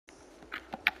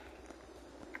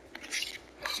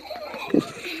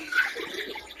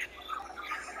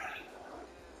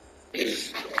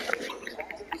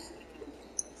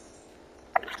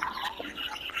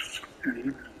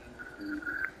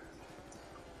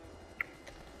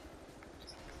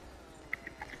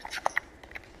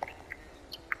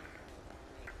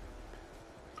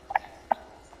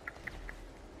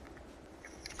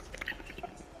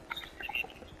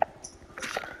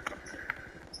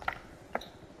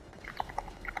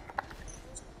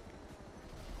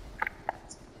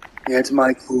Yeah, it's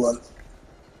my cooler.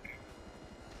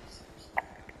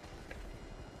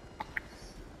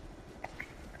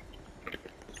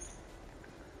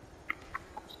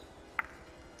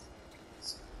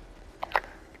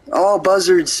 Oh,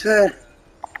 buzzards.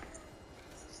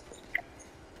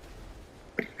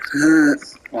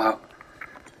 Wow.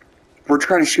 We're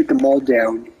trying to shoot them all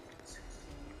down.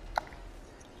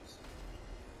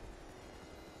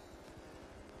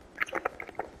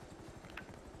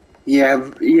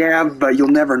 Yeah, but you'll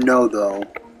never know, though.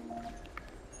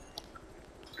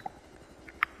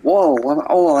 Whoa,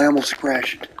 oh, I almost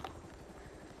crashed.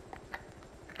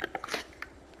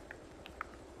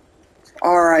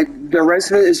 Alright, the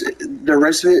rest of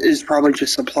it is probably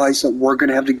just supplies, so we're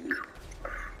gonna have to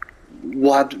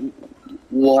we'll have to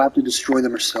we'll have to destroy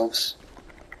them ourselves.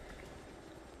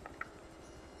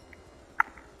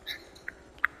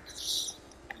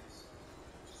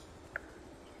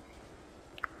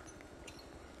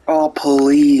 Oh,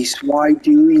 police, why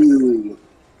do you?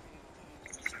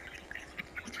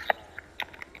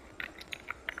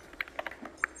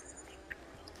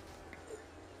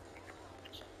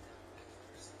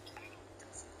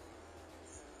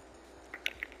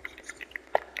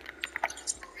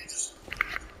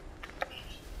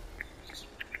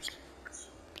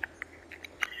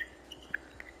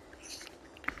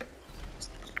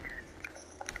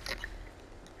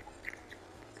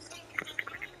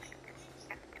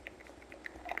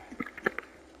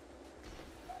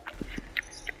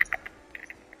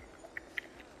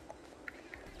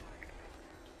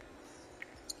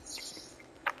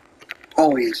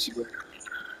 Oh, yes, you were.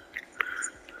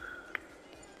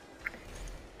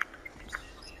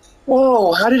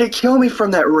 Whoa, how did it kill me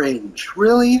from that range?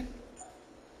 Really?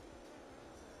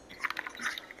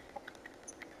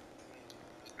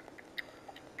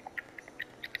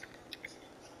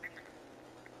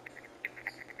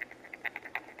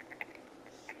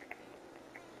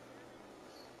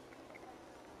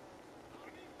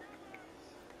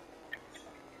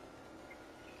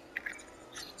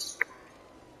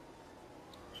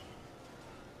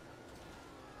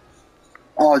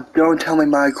 Oh, don't tell me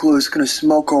my clue is gonna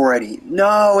smoke already.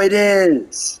 No, it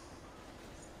is!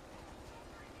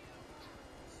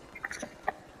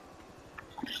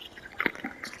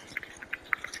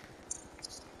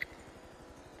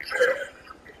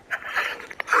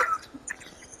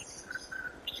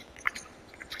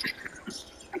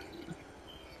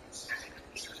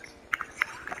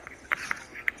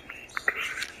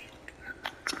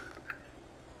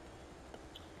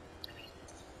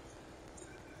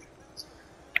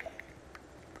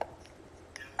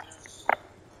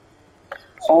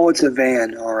 Oh, it's a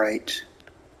van, alright.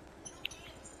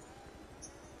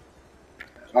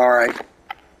 Alright.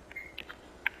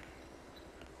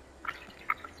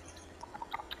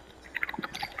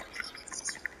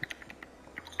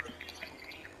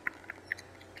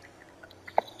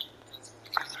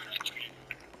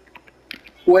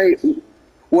 Wait,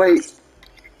 wait,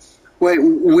 wait,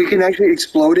 we can actually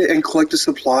explode it and collect the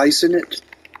supplies in it?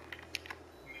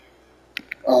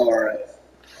 Alright.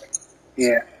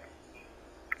 Yeah.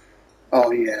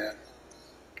 Oh, yeah.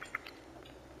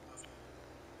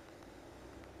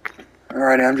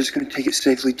 Alright, I'm just gonna take it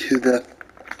safely to the...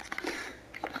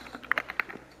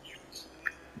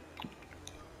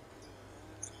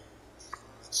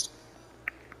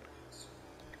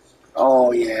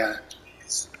 Oh, yeah.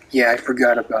 Yeah, I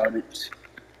forgot about it.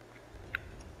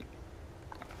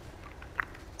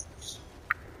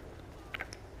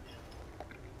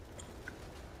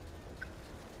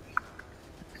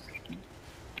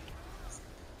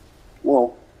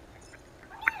 Whoa.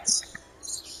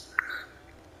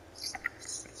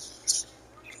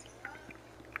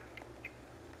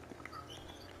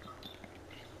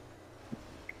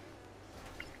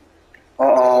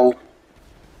 Uh-oh.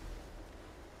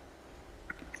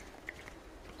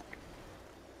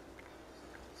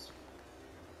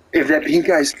 If that pink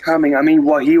guy's coming, I mean,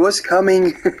 well, he was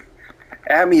coming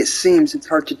at me, it seems. It's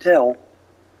hard to tell.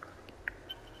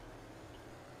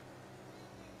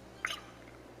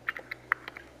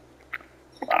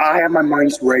 I have my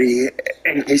mines ready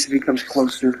in case it becomes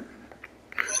closer.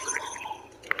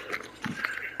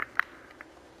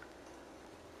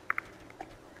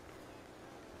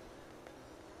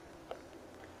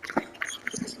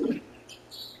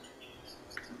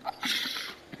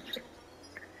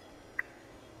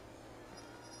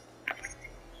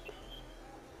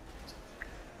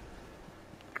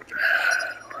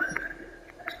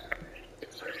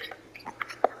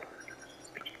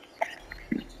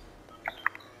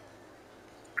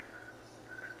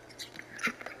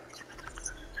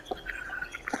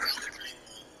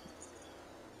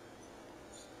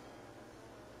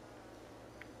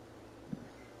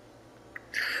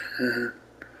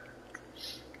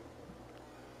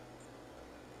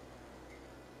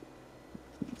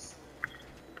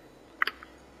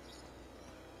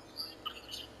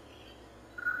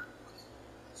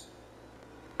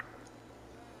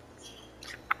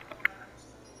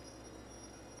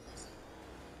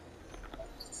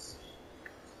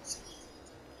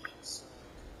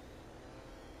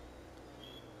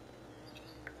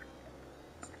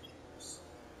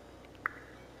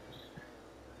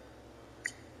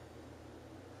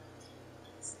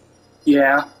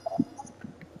 Yeah.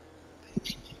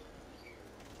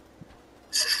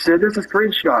 Send us a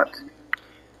screenshot.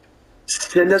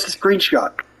 Send us a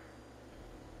screenshot.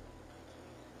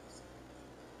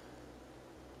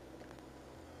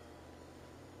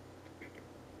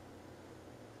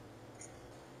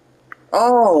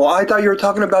 Oh, I thought you were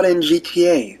talking about it in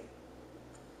GTA.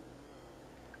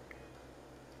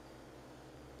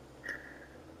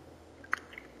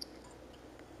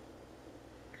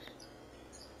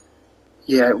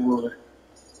 Yeah, it would.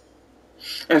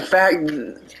 In fact,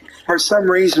 for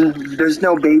some reason, there's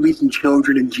no babies and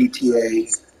children in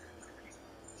GTA.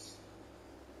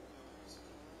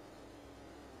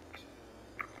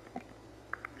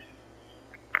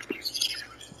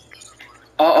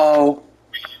 Uh-oh.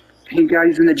 Pink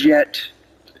guy's in the jet.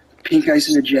 Pink guy's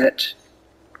in the jet.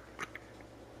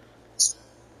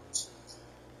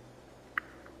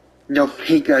 No,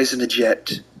 pink guy's in the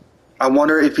jet. I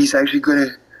wonder if he's actually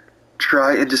gonna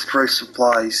try and destroy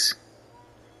supplies.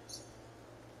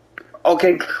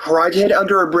 Okay, try to hit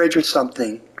under a bridge or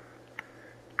something.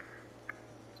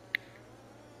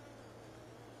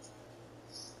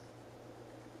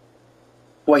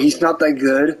 What, he's not that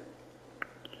good?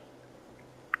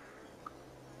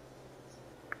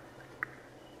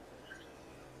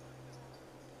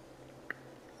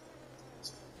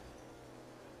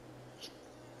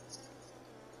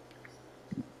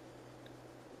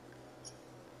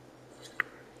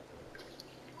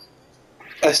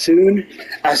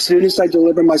 As soon as I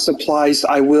deliver my supplies,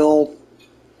 I will.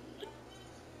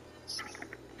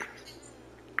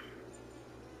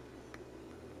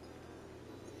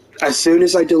 As soon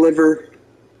as I deliver.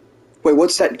 Wait,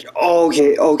 what's that? Oh,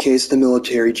 okay, it's the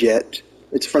military jet.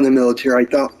 It's from the military.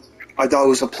 I thought it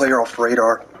was a player off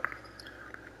radar.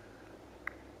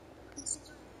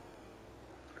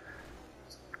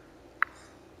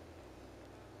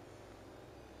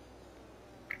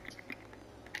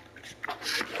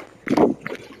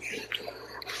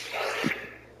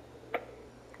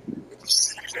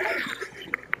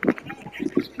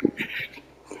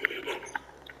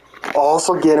 I'll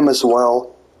also get him as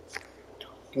well.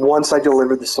 Once I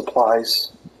deliver the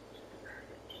supplies.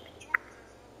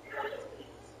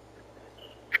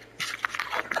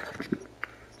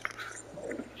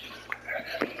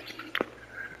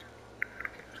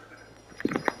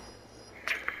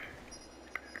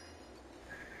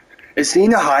 Is he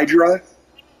in a Hydra?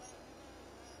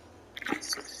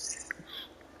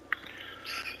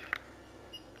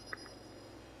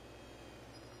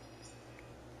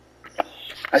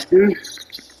 As soon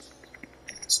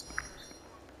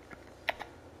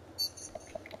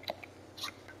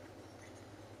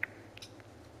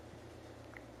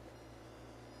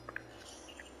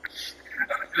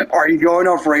Are you going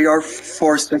off radar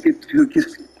for a second to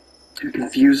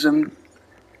confuse him?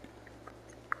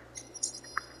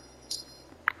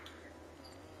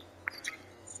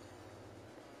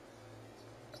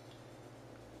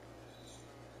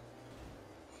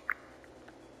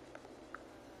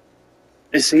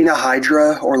 Is he in a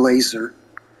Hydra or laser?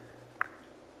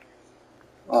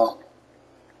 Oh.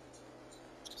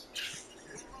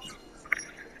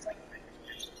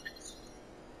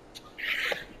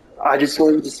 I just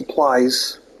delivered the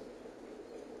supplies.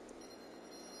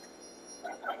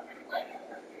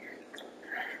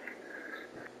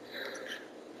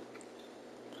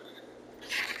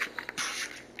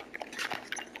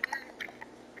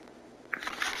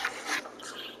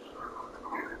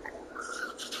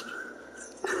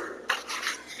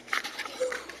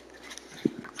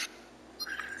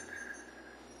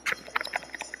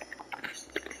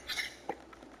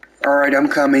 Alright, I'm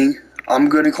coming. I'm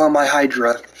gonna call my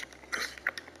Hydra.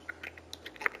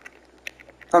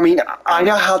 I mean, I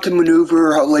know how to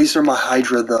maneuver a laser my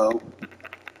Hydra, though.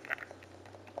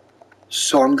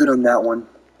 So I'm good on that one.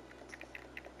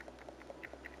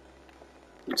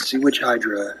 Let's see which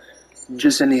Hydra.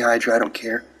 Just any Hydra, I don't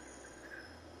care.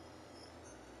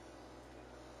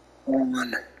 Hold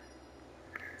on.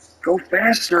 Go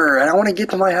faster! I want to get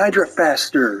to my Hydra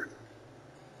faster!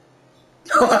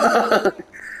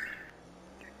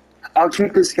 I'll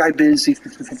keep this guy busy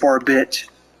for a bit.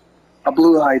 A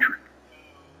blue Hydra.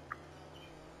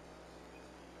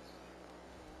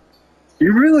 He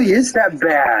really is that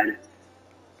bad.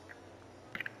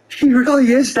 He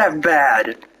really is that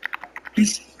bad.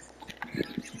 He's.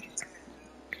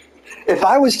 If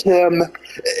I was him,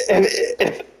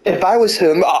 if I was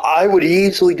him, I would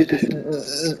easily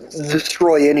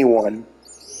destroy anyone.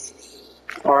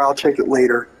 Or I'll check it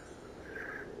later.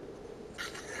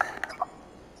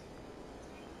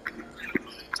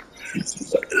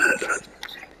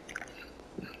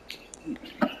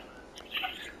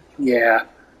 Yeah.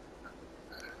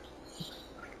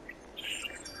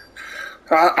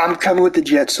 I'm coming with the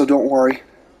jet, so don't worry.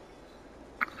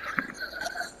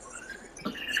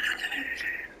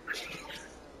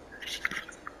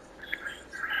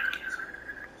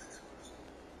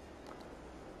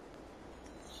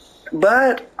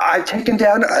 But I've taken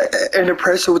down an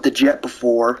oppressor with the jet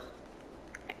before.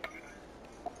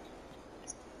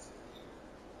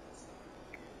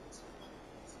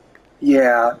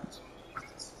 Yeah.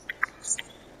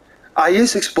 I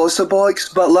use explosive bullets,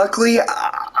 but luckily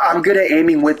I'm good at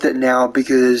aiming with it now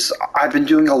because I've been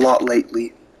doing a lot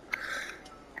lately.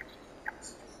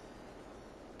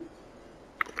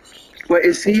 Wait,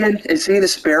 is he in a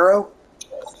Sparrow?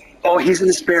 Oh, he's in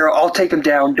a Sparrow. I'll take him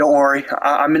down. Don't worry.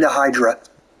 I'm in the Hydra.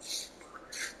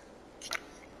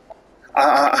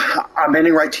 I'm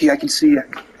heading right to you. I can see you.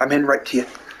 I'm heading right to you.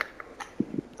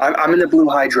 I'm in the blue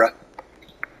Hydra.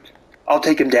 I'll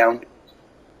take him down.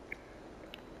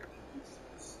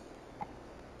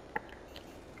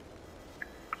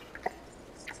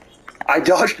 I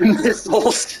dodged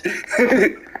missiles.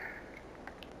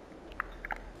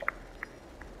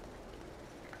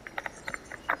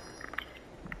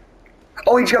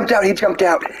 Oh, he jumped out. He jumped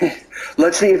out.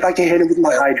 Let's see if I can hit him with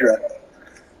my Hydra.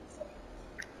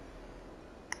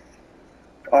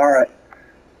 All right.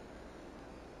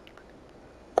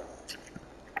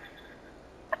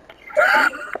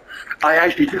 I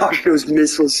actually dodged those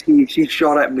missiles he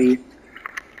shot at me.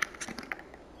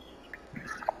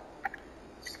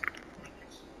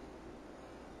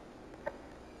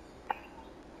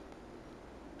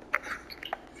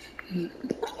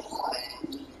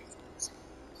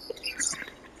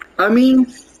 I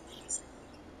mean,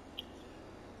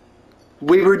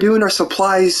 we were doing our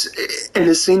supplies, and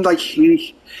it seemed like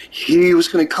he was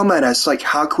going to come at us. Like,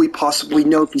 how could we possibly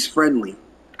know if he's friendly?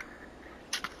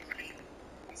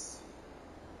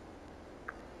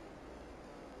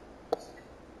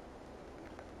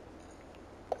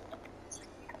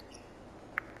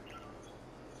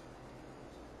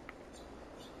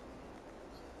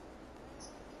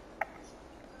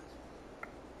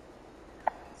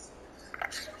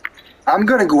 I'm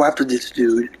gonna go after this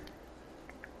dude.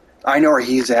 I know where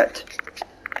he's at.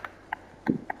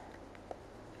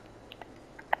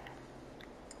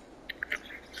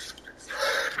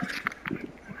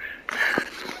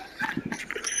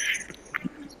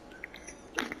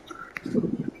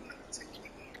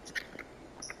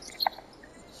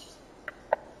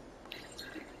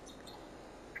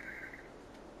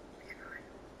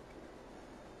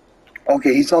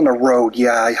 Okay, he's on the road.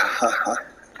 Yeah,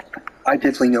 I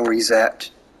definitely know where he's at.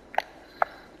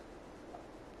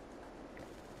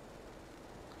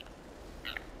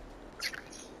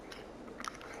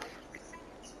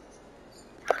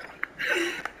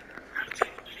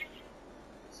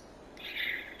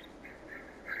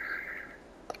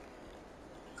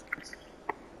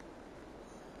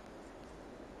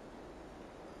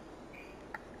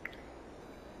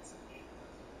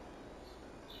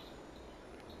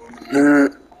 Uh,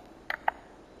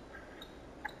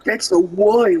 that's so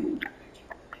wild.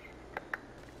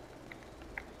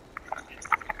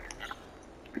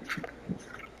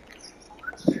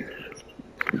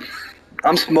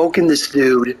 I'm smoking this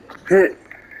dude.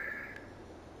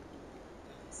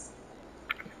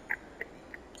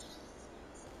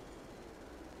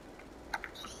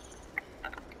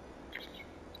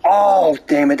 Oh,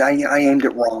 damn it. I aimed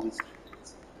it wrong.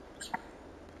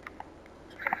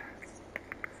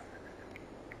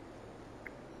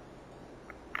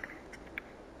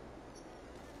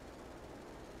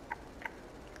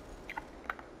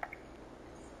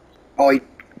 Oh,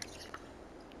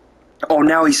 oh,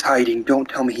 now he's hiding. Don't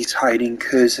tell me he's hiding,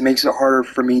 because it makes it harder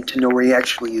for me to know where he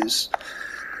actually is.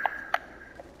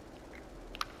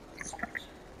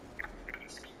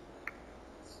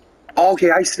 Okay,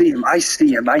 I see him. I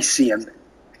see him. I see him.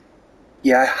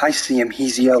 Yeah, I see him.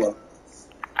 He's yellow.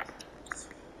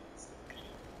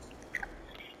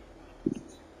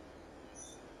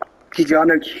 He got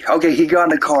in a, okay, he got in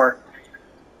the car.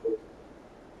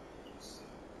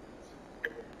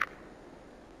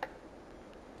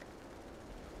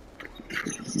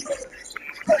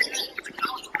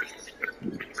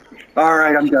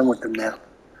 Alright, I'm done with him now.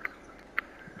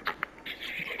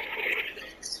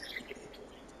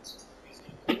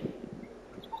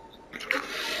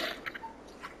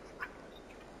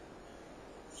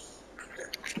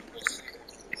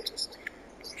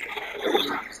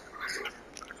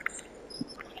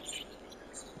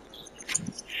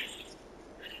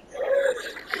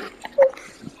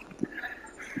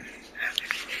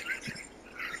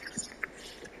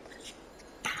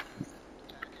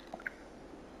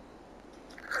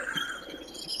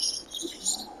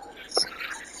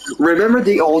 Remember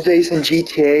the old days in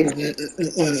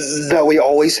GTA that we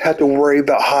always had to worry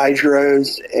about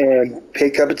hydras and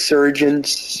pickup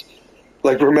insurgents?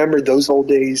 Like, remember those old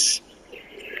days?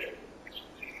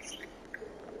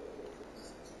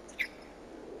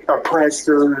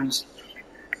 Oppressors.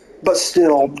 But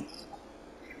still,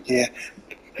 yeah.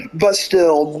 But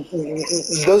still,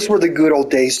 those were the good old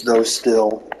days, though,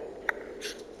 still.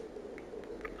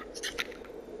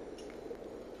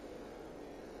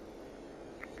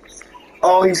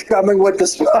 Oh, he's coming with the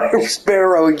Spider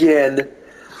Sparrow again.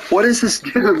 What is this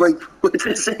dude? Like, what's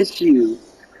his issue?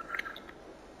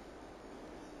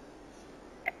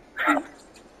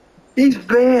 He's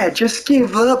bad. Just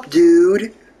give up,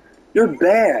 dude. You're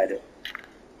bad.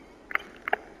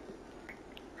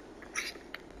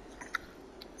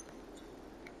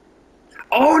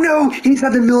 Oh no, he's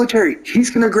at the military.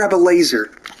 He's gonna grab a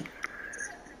laser.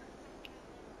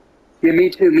 Yeah,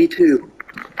 me too, me too.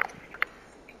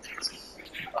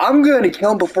 I'm gonna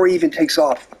kill him before he even takes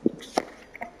off.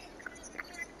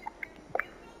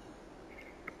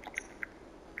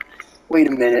 Wait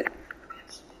a minute.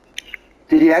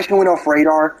 Did he actually went off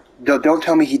radar? Don't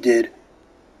tell me he did.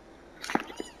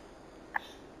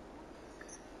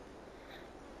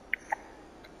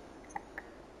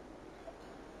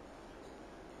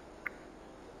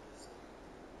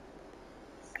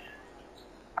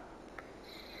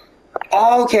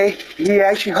 Oh, okay. He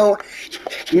actually owns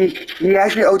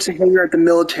a hangar at the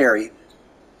military.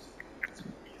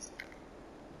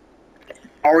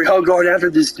 Are we all going after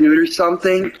this dude or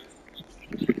something?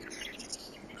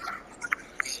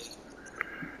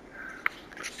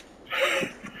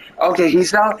 Okay,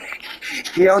 he's now.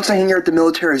 He owns a hangar at the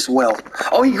military as well.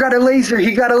 Oh, he got a laser.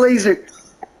 He got a laser.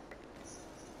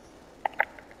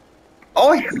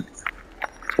 Oh,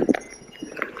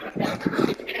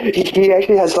 he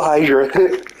actually has the Hydra.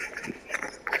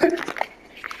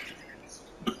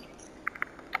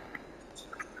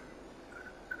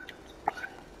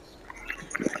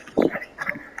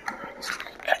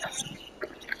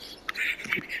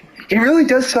 He really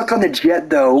does suck on the jet,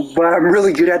 though, but I'm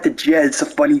really good at the jet. It's a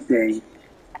funny thing.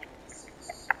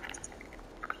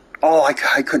 Oh, I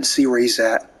couldn't see where he's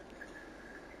at.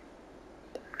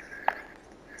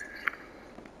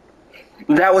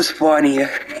 That was funny.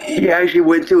 He actually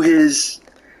went to his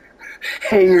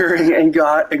hangar and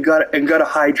got a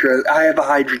Hydra. I have a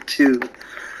Hydra too.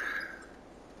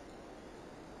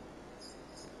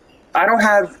 I don't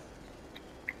have.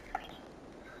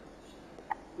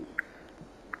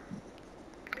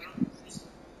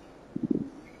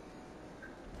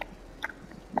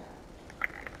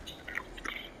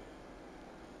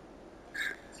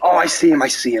 Oh, I see him. I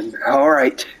see him. All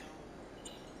right,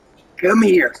 come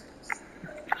here.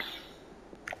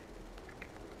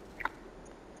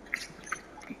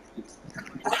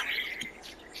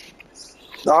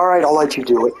 All right, I'll let you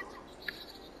do it.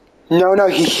 No, no,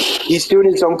 he's doing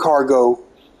his own cargo.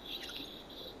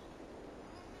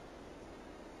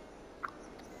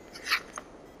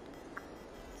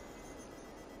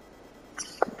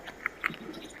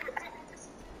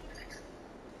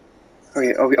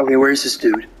 Okay, okay, where's this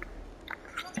dude?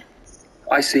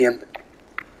 I see him.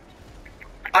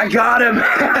 I got him!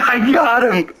 I got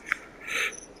him!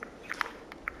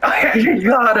 I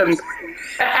got him!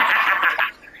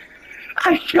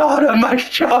 I shot him! I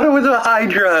shot him with a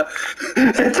Hydra!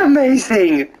 It's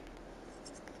amazing!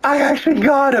 I actually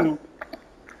got him!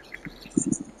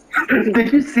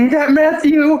 Did you see that,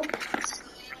 Matthew?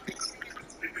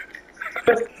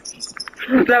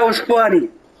 That was funny.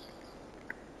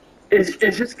 Is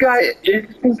this guy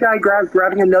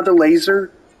grabbing another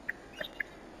laser?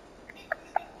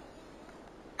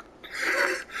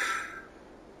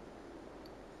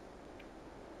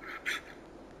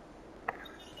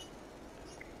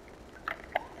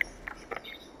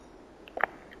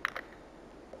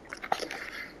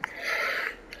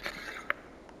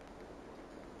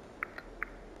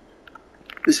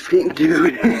 This pink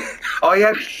dude. Oh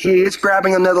yeah, he is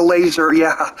grabbing another laser.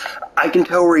 Yeah, I can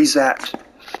tell where he's at.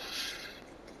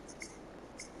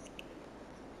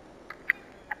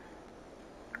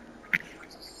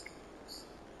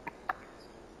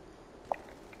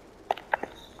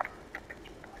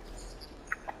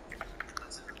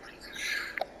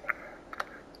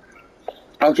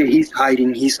 Okay, he's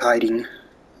hiding. He's hiding.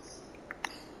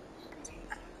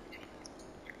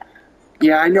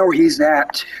 Yeah, I know where he's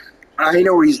at. I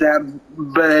know where he's at,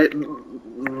 but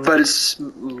it's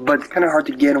kind of hard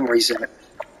to get him where he's at.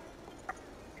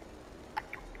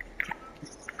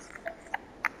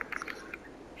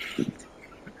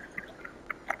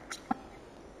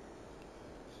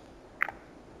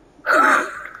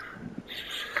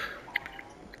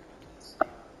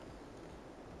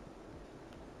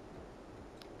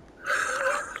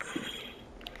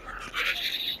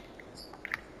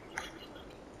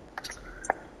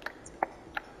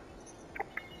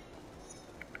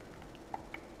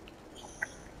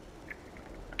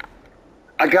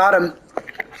 I got him.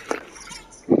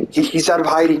 He's out of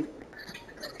hiding.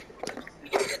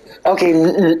 Okay,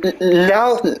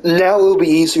 now it'll be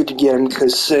easier to get him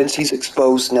because since he's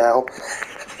exposed now,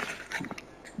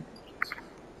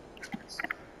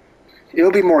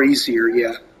 it'll be more easier,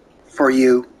 yeah, for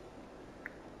you.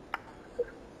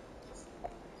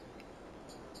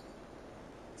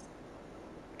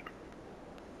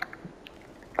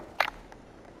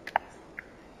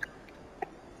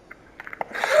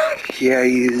 Yeah,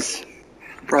 he is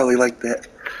probably like that.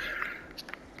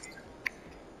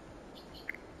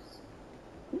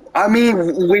 I mean,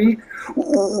 we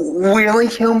only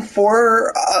killed him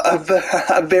for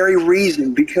a very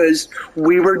reason because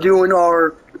we were doing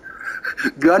our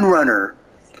gun runner.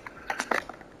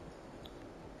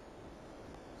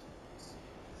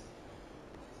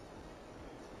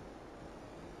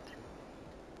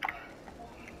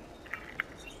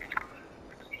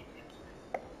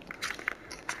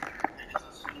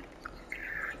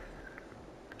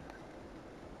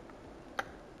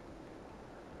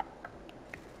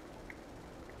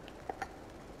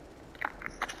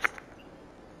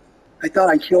 I thought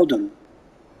I killed him.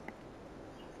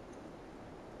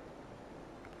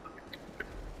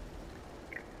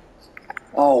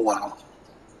 Oh wow.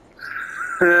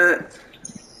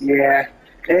 Yeah,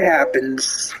 it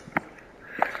happens.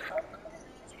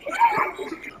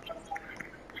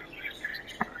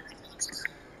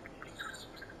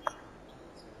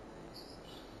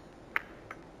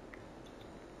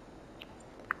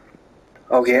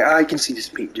 Okay, I can see this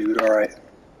pink dude. All right.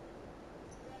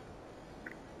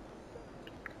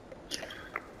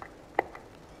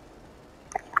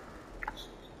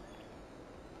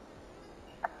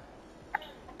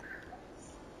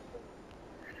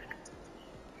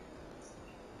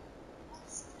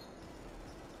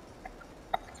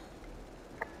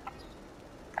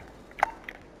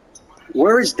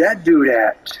 Where is that dude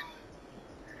at?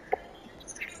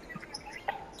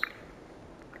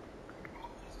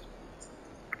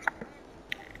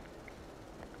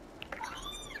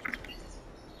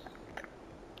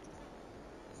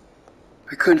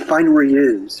 I couldn't find where he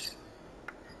is.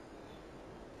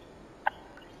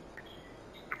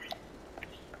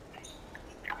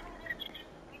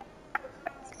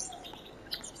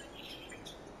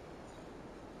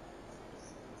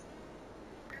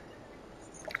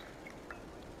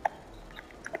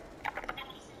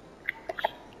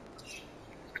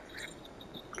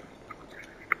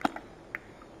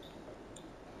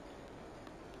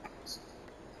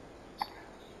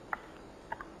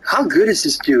 How good is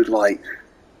this dude like?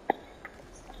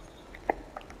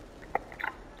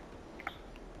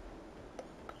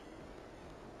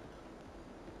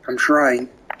 I'm trying.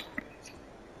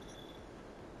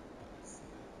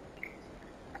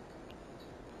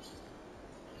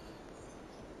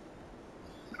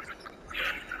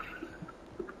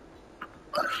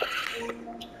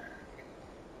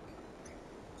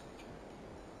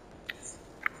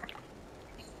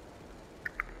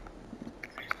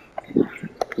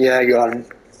 Yeah, I got him.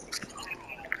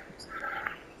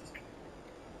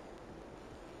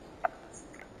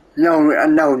 No,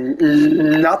 no,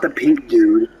 not the pink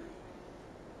dude.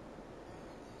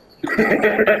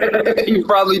 You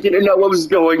probably didn't know what was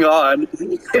going on.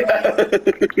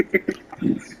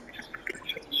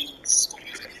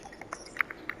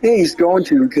 Yeah, he's going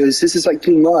to because this is like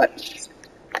too much.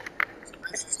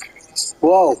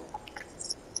 Whoa.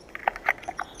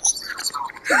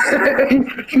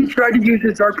 He tried to use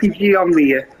his RPG on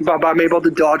me, but I'm able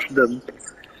to dodge them.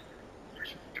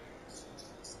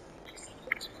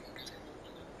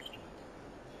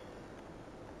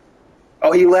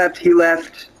 Oh, he left. He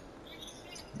left.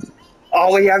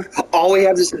 All we have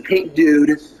is the pink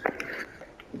dude.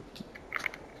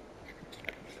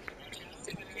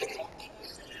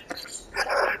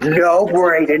 No,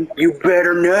 Brayden, you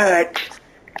better not.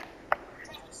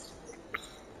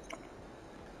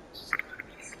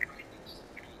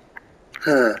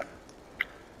 Huh.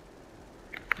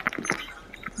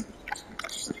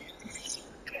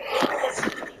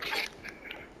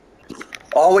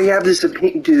 All we have is the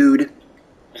pink dude.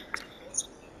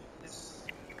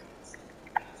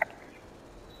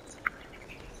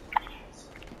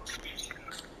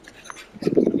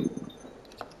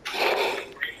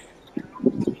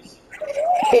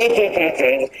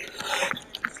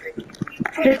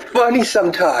 It's funny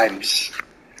sometimes.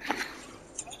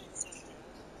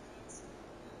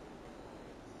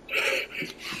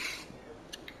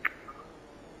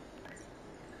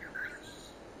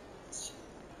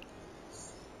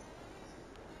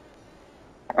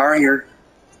 Are you?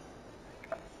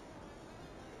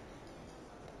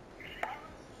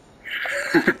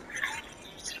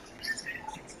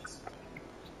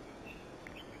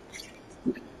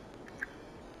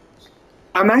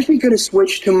 actually gonna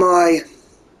switch to my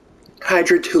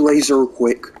Hydra 2 laser real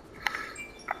quick.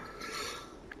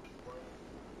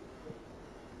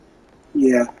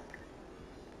 Yeah.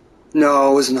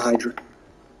 No, it wasn't Hydra.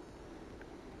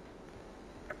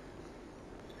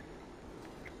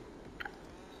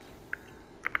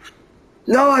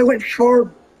 No, I went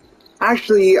for...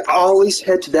 Actually, I'll always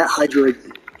head to that Hydra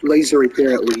laser right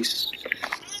there at least.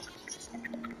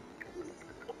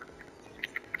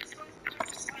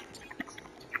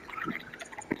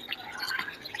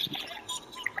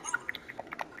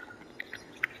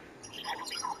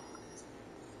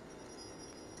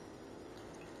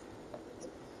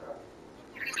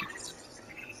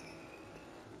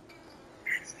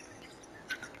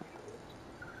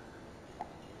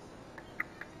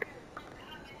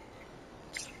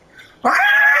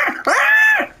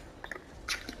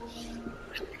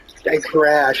 I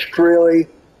crashed, really?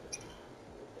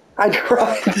 I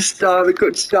tried to stop, it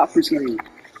couldn't stop for some reason.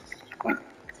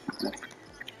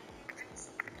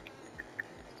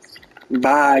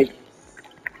 Bye.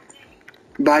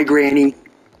 Bye, Granny.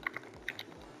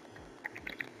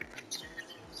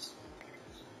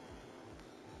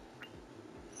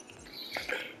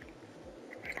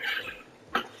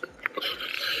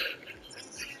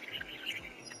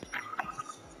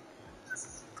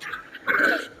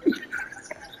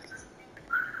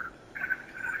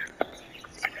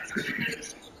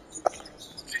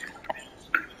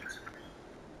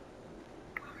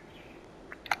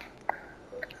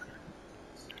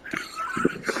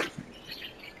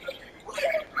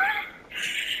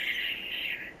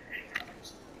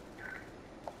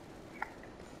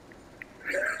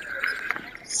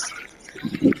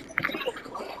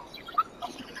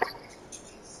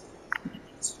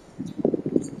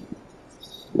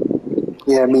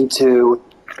 Yeah, me too.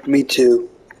 Me too.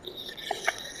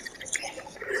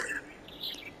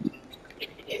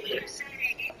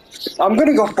 I'm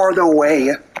gonna go farther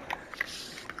away.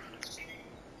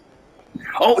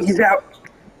 Oh, he's out.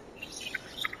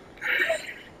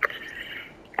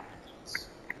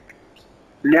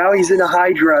 Now he's in a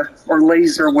Hydra, or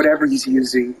laser, whatever he's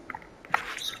using.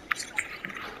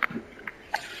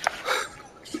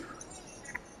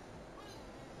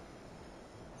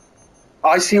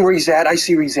 I see where he's at, I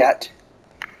see where he's at.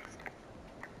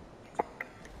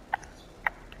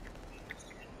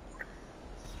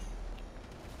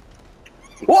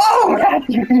 Whoa,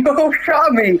 Matthew, you almost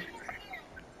shot me!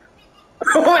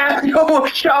 Matthew, you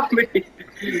almost shot me!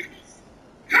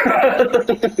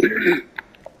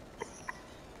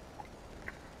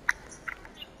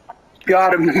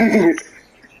 Got him.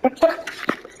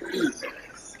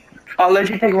 I'll let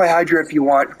you take my Hydra if you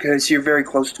want, because you're very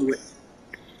close to it.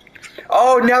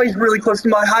 Oh, now he's really close to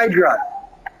my Hydra.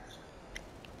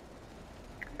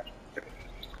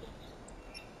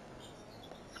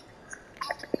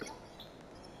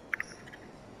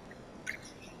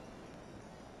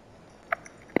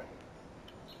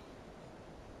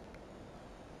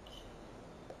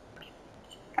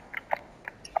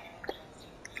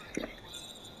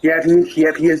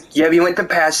 He went to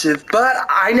passive, but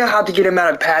I know how to get him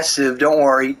out of passive, don't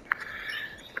worry.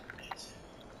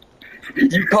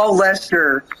 You call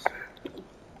Lester.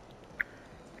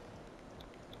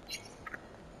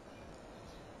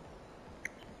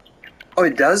 Oh,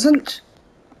 it doesn't?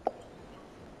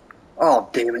 Oh,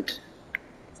 damn it.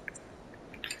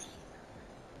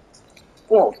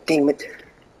 Oh, damn it.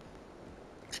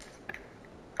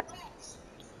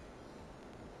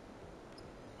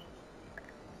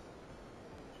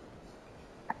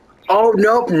 Oh,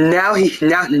 nope, now he's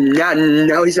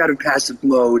out of passive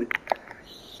mode.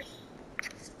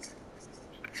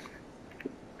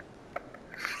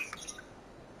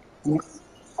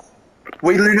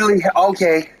 We literally,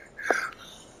 okay.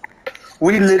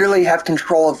 We literally have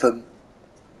control of him.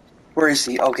 Where is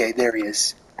he? Okay, there he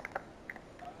is.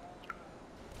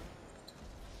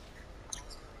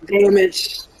 Damn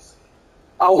it.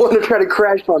 I want to try to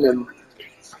crash on him.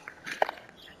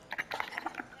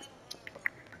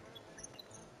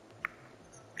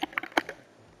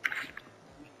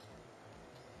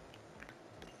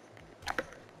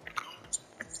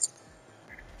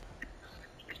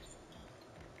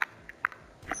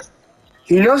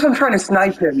 He knows I'm trying to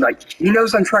snipe him. Like, he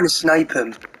knows I'm trying to snipe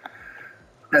him.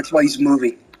 That's why he's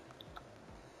moving.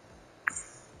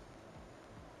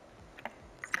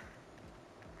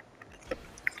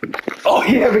 Oh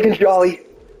yeah, freaking jolly.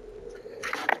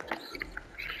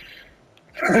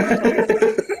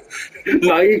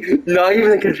 Not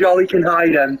even the Kajali can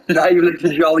hide him. Not even the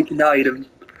Kajali can hide him.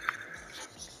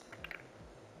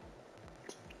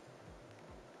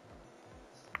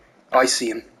 Oh, I see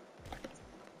him.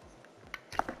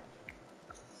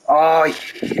 Oh,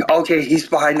 okay, he's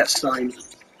behind that sign.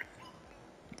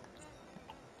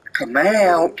 Come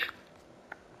out.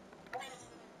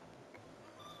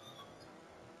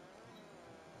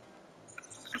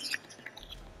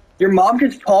 Your mom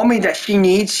just told me that she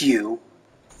needs you.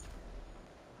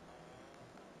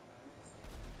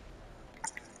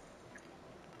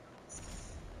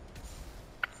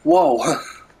 Whoa.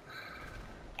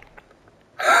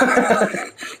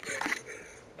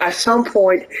 At some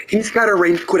point, he's got to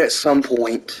rage quit at some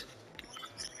point.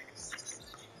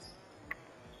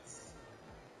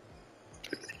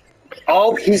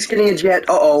 Oh, he's getting a jet.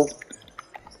 Uh-oh.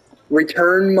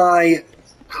 Return my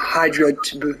Hydra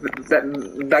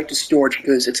back to storage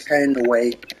because it's kind of in the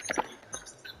way.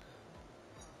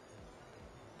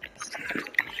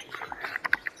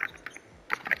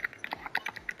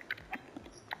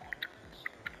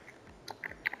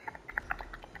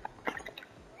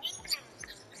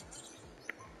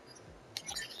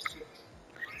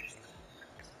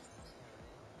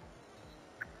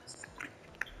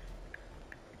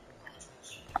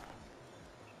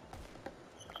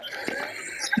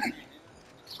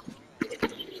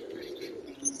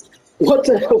 What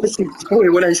the hell was he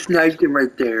doing when I sniped him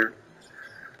right there?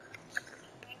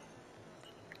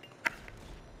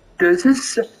 Does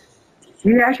this...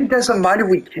 He actually doesn't mind if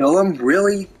we kill him?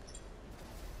 Really?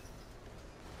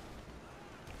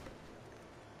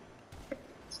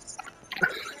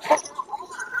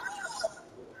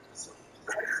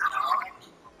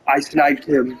 I sniped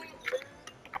him.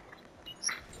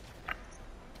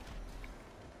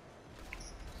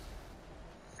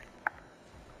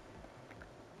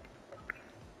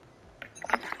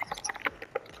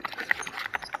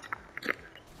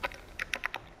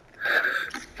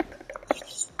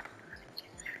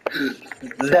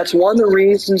 That's one of the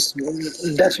reasons.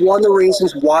 That's one of the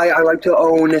reasons why I like to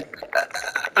own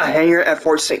a hangar at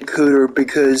Fort St. Cooter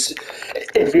because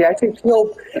if you actually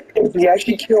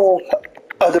kill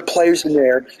other players in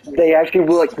there, they actually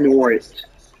will ignore it.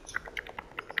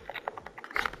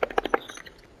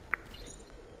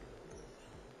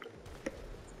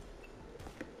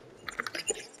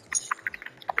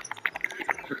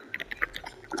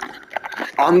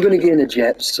 I'm gonna get in a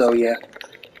jet, so yeah.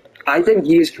 I think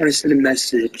he is trying to send a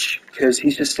message because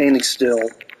he's just standing still.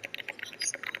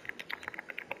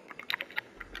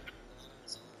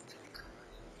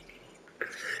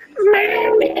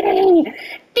 Mommy,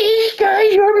 these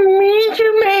guys are mean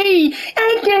to me.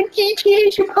 I thought GTA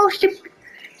is supposed to.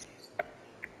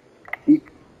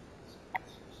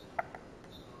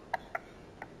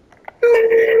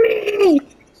 Mommy,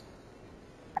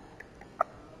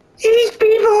 these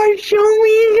people are so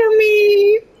mean to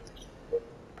me.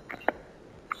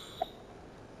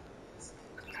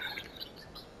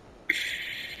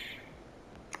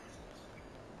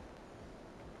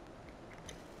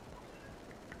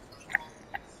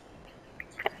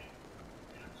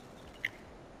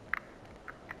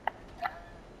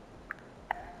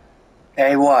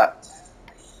 Hey, what?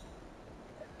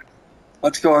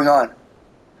 What's going on?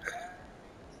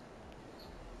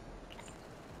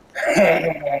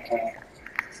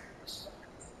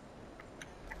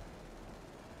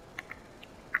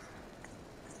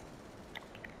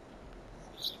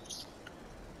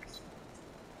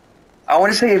 I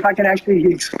want to see if I can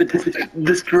actually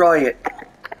destroy it.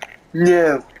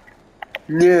 No,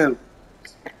 no,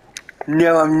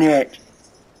 no, I'm not.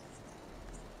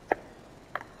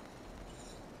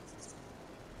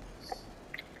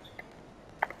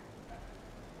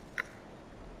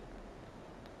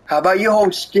 How about you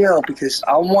hold still because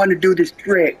I want to do this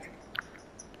trick.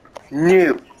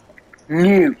 No,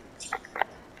 no.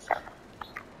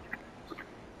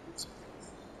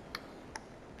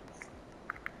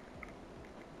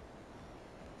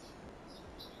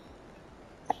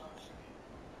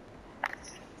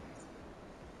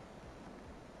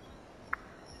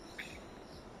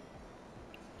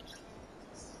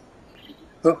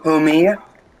 Who, me?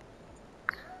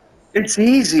 It's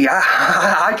easy.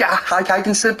 I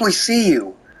can simply see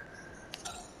you.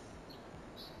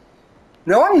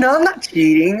 No, I'm not. I'm not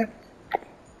cheating.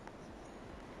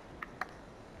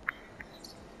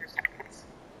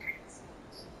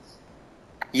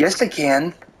 Yes, I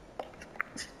can.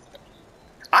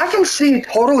 I can see you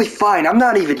totally fine. I'm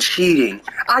not even cheating.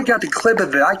 I got the clip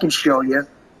of it. I can show you.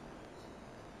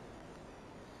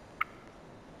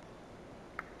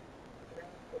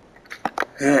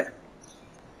 Yeah.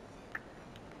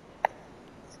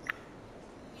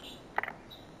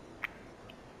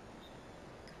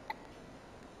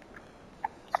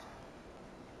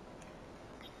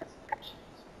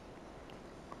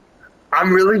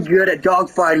 I'm really good at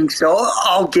dogfighting, so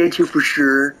I'll get you for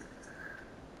sure.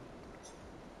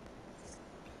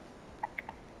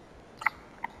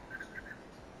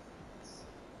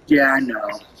 Yeah, I know.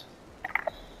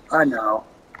 I know.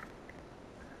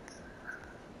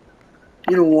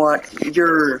 You know what?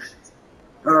 You're...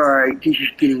 Alright, this is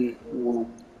getting...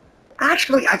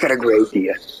 Actually, I got a great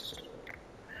idea.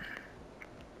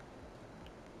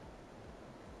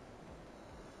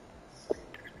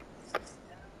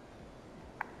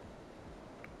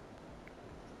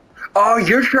 Oh,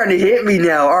 you're trying to hit me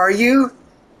now, are you?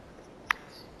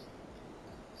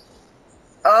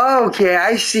 Okay,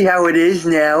 I see how it is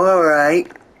now,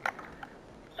 alright.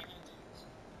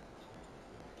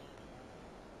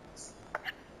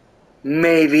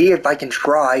 Maybe, if I can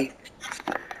try.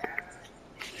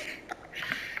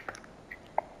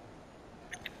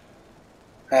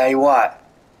 Hey, what?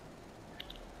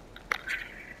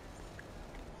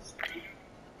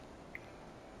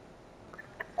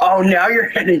 Oh, now you're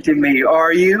heading to me,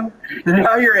 are you?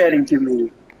 Now you're heading to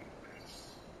me.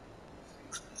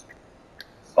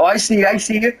 Oh, I see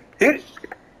you. Hit.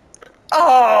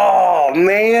 Oh,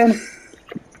 man.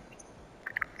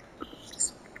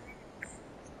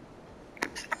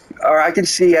 Alright, I can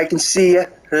see you.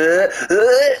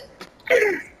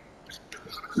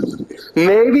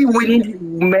 Maybe we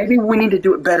need to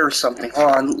do it better or something.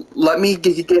 Hold on, let me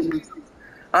get.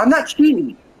 I'm not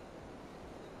cheating.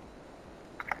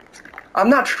 I'm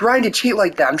not trying to cheat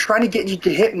like that. I'm trying to get you to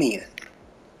hit me.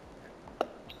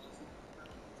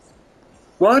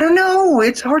 Well, I don't know.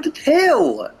 It's hard to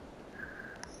tell.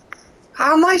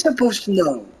 How am I supposed to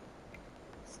know?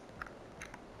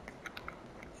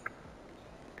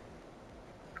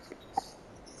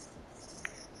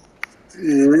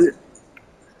 Uh,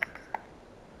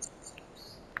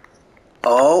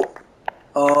 oh,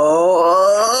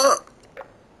 oh.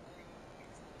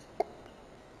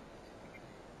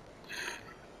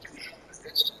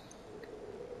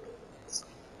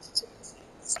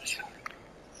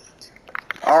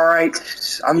 All right,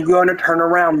 I'm going to turn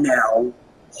around now.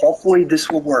 Hopefully, this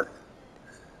will work.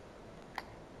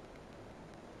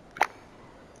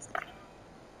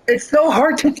 It's so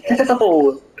hard to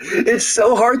tell. It's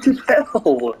so hard to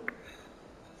tell.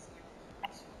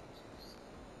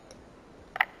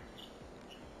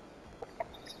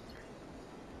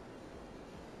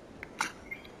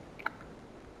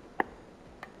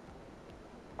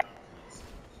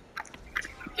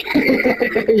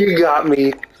 You got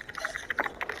me.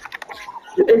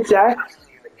 It's act-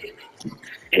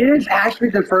 it is actually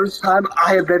the first time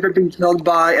I have ever been killed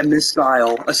by a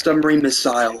missile, a submarine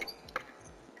missile.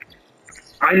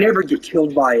 I never get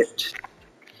killed by it.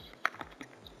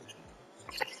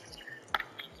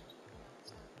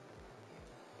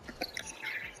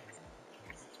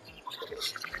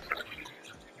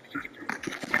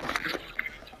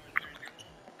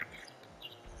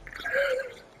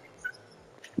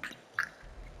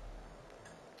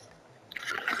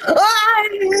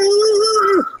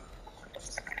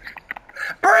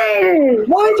 Brandon,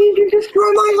 why did you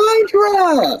destroy my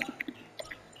Hydra?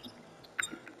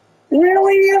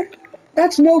 Really?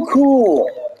 That's no cool.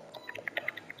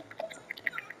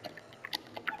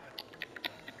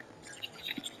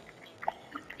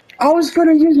 I was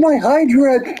gonna use my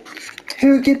Hydra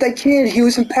to get that kid. He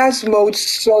was in passive mode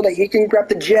so that he can grab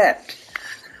the jet.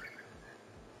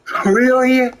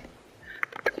 Really?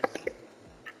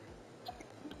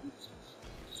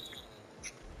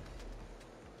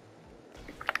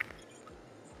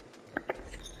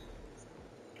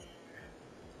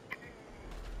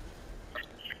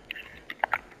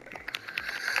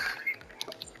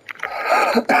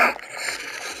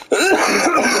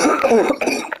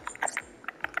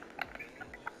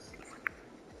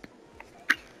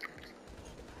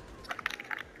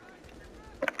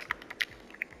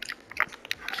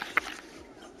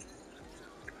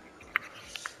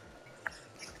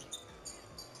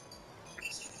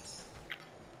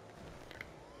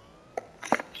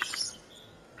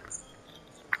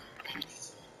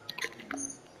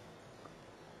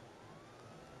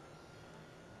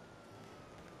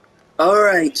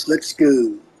 Alright, let's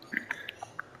go.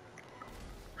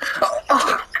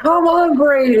 Oh, come on,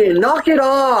 Brayden, knock it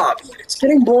off. It's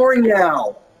getting boring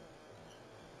now.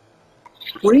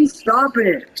 Please stop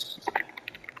it.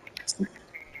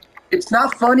 It's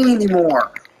not funny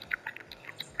anymore.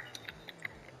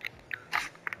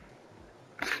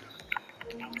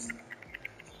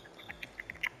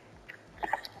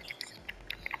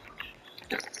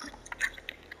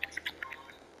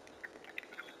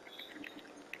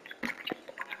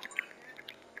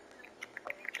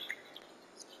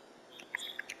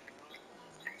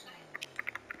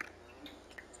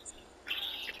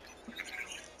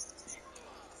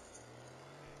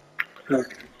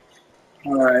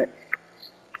 Alright.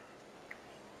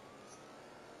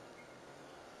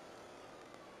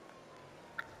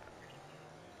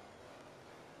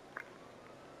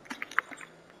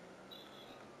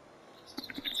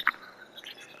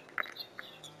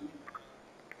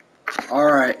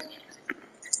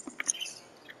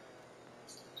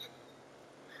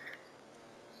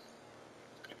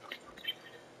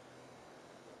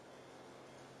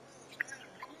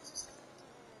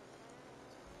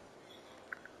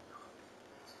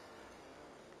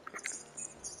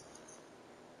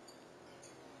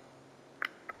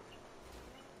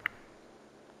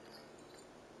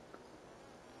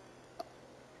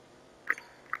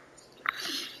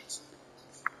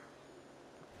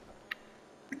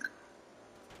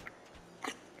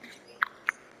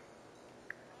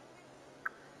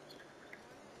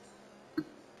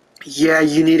 Yeah,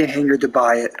 you need a hanger to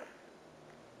buy it.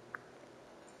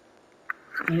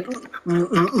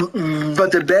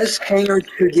 But the best hanger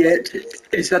to get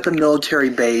is at the military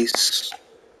base.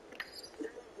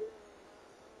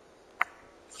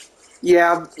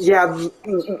 Yeah, yeah,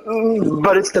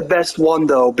 but it's the best one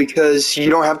though because you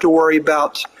don't have to worry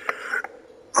about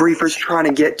griefers trying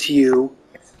to get to you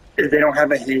if they don't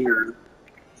have a hanger.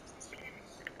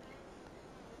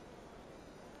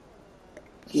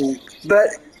 But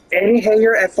any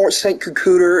hangar at Fort St.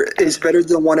 Cucuter is better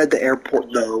than one at the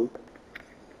airport, though.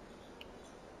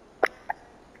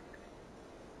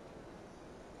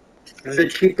 The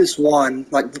cheapest one,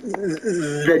 like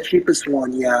the cheapest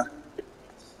one, yeah.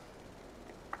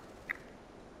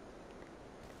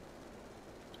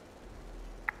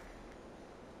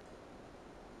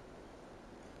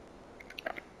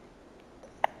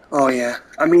 Oh yeah.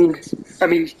 I mean, I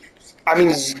mean,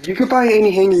 you can buy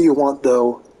any hangar you want,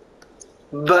 though.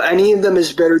 But any of them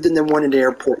is better than the one at the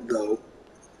airport, though.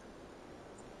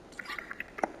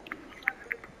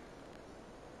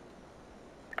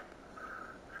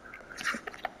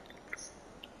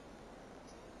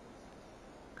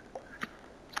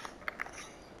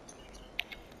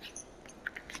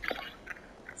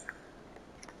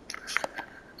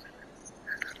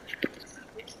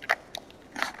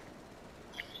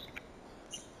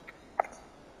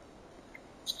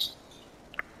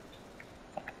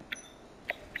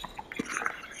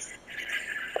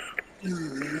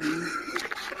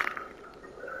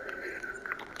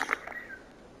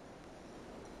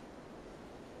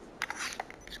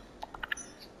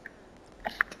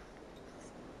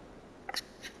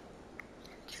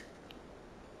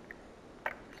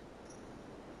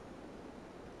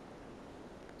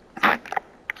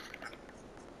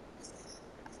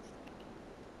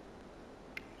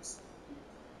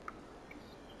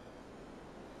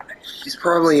 He's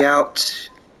probably out.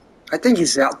 I think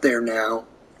he's out there now.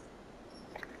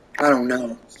 I don't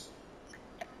know.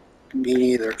 Me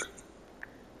neither.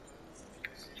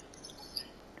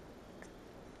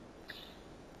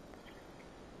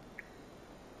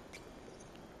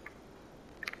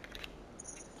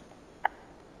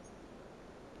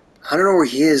 I don't know where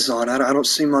he is on. I don't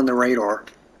see him on the radar.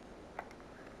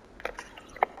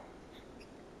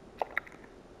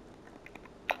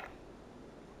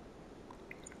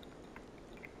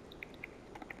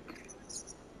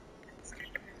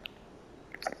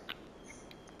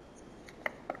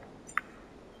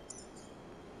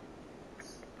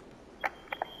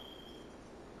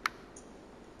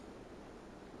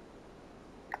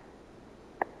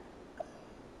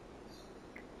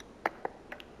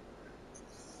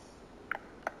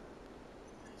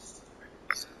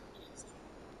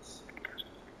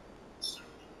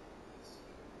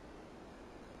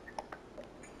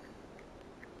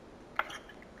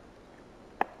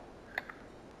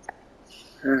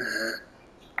 Uh-huh.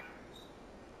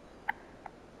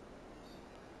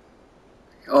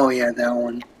 Oh yeah, that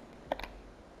one.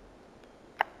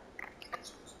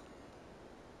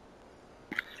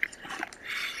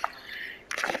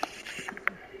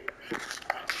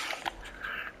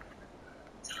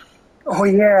 Oh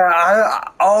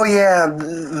yeah,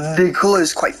 the cooler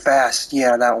is quite fast.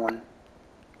 Yeah, that one.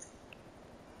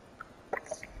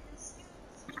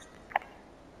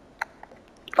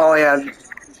 Oh yeah,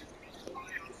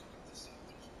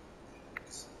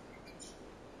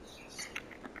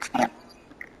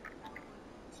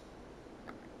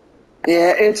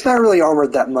 yeah. It's not really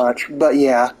armored that much, but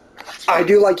yeah, I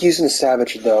do like using the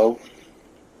Savage though.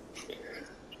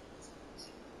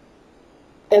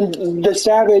 And the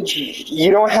Savage, you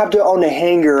don't have to own a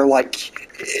hangar like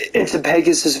it's a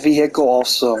Pegasus vehicle.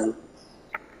 Also,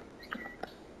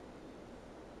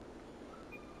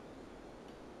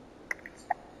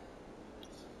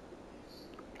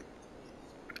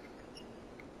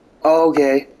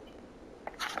 okay,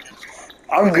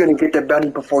 I'm gonna get the bounty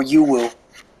before you will.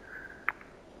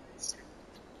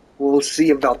 We'll see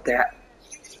about that.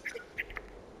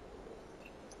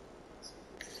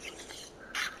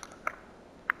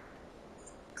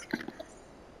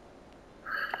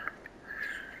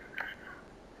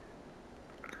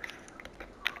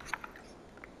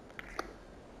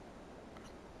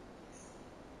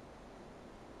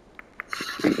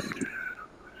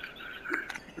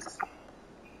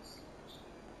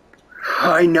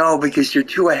 I know because you're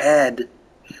too ahead.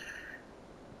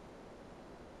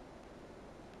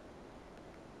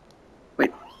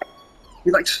 Wait,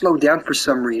 you like slow down for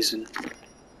some reason.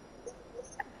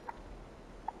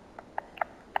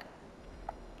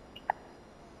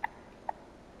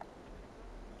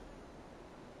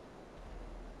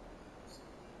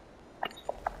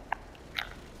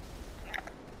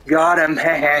 Got him,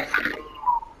 heh.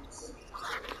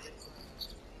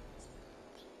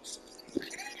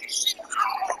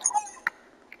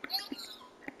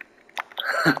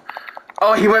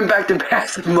 Oh, he went back to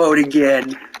passive mode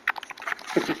again.